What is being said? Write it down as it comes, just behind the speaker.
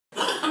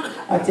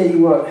I tell you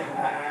what,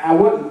 I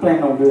wasn't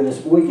planning on doing this,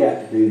 but we got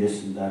to do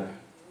this, and I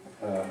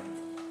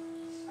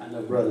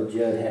know Brother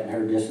Judd hadn't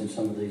heard this, and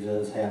some of these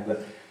others have,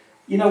 but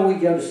you know, we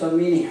go to so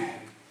many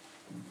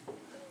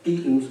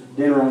eatings,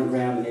 dinner on the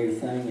ground and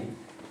everything. And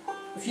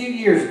a few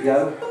years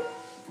ago,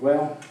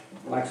 well,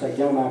 like I say,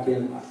 Joan and I have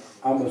been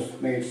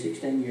almost married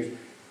 16 years,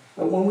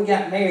 but when we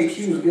got married,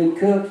 she was a good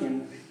cook,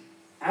 and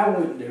I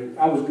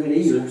was a good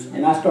eater,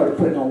 and I started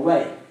putting on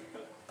weight.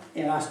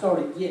 And I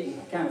started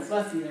getting kind of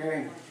fluffy there,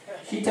 and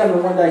she told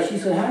me one day, she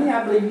said, honey,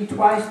 I believe you're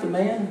twice the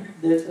man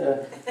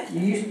that you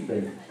used to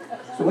be.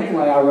 So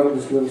anyway, I wrote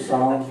this little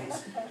song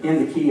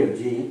in the key of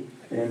G,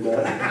 and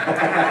it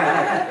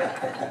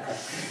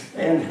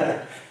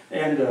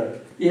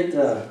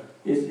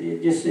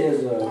just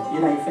says,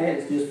 it ain't fat,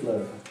 it's just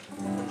love.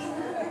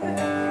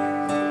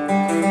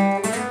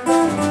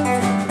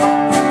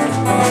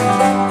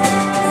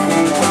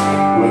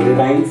 Well, it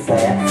ain't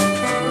fat,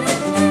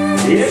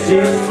 it's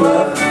just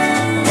fluff.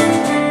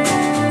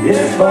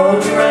 This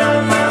flows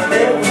around my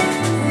belly,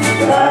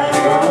 but I've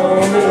grown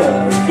to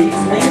love.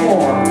 Keeps me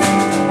warm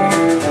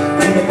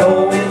when the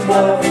cold wind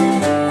blows.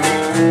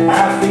 I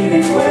feel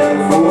it well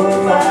 4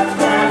 or 5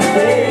 times a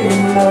day, you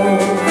know.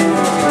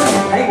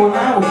 Hey, when I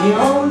was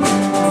young,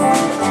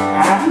 I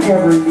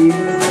never knew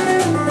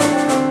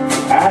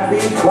I'd be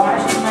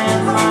twice the man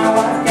my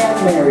wife got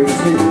married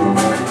to.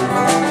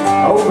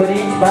 Oh, but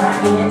inch by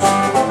inch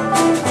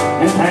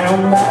and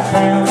pound by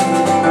pound,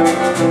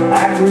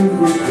 I grew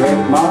this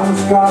great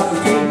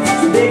monstrosity,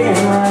 so big and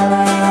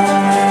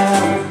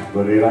round.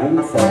 But it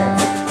ain't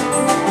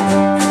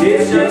fat,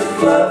 it's just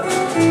fluff.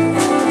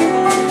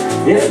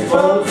 It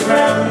floats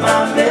around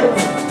my belly,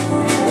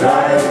 but I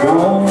have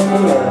grown to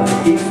love. It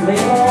keeps me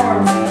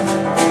warm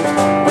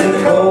when the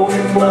cold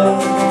wind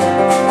blows. I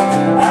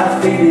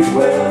feed it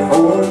well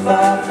 4 or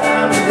 5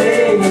 times a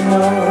day, you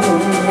know.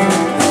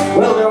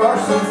 Well, there are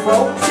some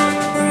folks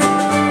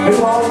who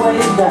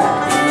always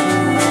die.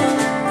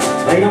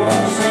 They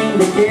don't seem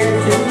to care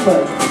too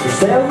much for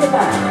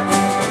self-denial.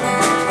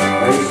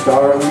 They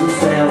starve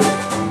themselves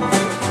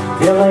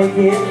till they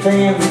get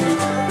thin.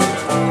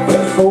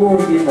 Before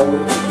you know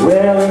it,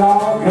 well, it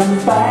all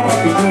comes back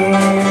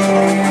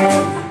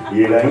again.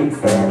 It ain't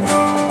fat,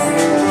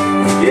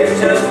 it's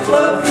just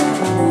fluff.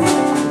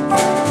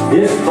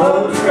 It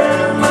flows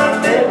around my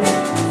belly,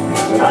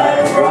 but I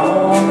have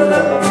grown to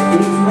love. It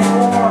keeps me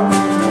warm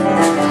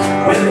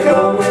when the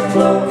cold wind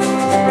blows.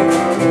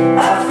 I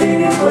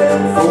feed it well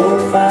 4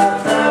 or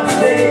 5 times a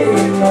day,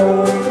 you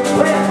know.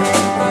 Well,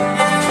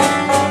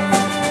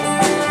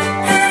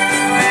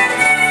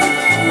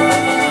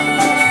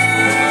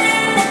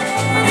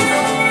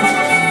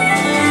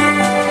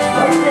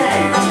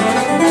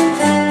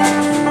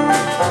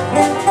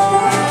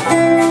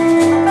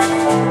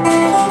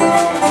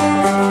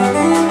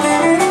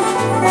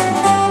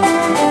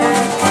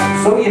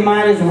 so you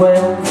might as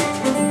well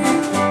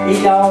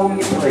eat all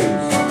you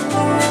please.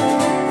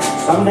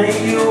 Someday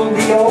you'll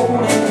be old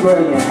and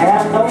gray and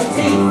have no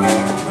teeth,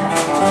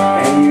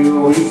 and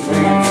you'll eat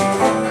things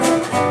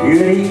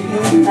you'd eat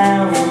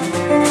now.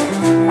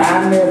 I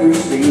never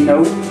see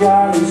no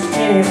jolly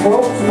skinny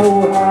folks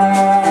no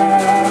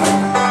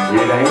how.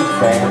 It ain't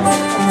fat,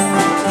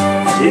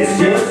 it's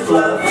just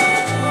fluff.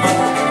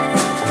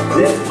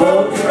 This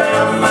floats around